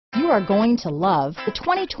are going to love the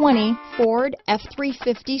 2020 Ford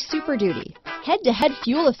F-350 Super Duty. Head-to-head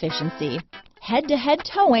fuel efficiency, head-to-head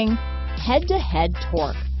towing, head-to-head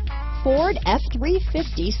torque. Ford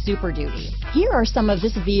F-350 Super Duty. Here are some of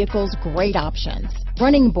this vehicle's great options: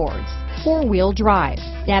 running boards, four-wheel drive,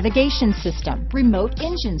 navigation system, remote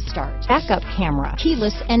engine start, backup camera,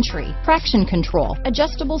 keyless entry, traction control,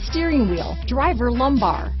 adjustable steering wheel, driver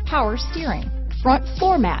lumbar, power steering, front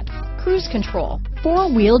floor mats, cruise control,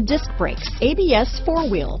 four-wheel disc brakes, ABS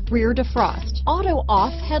four-wheel, rear defrost,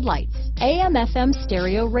 auto-off headlights, AM/FM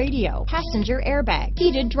stereo radio, passenger airbag,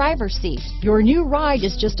 heated driver's seat. Your new ride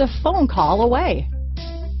is just a phone call away.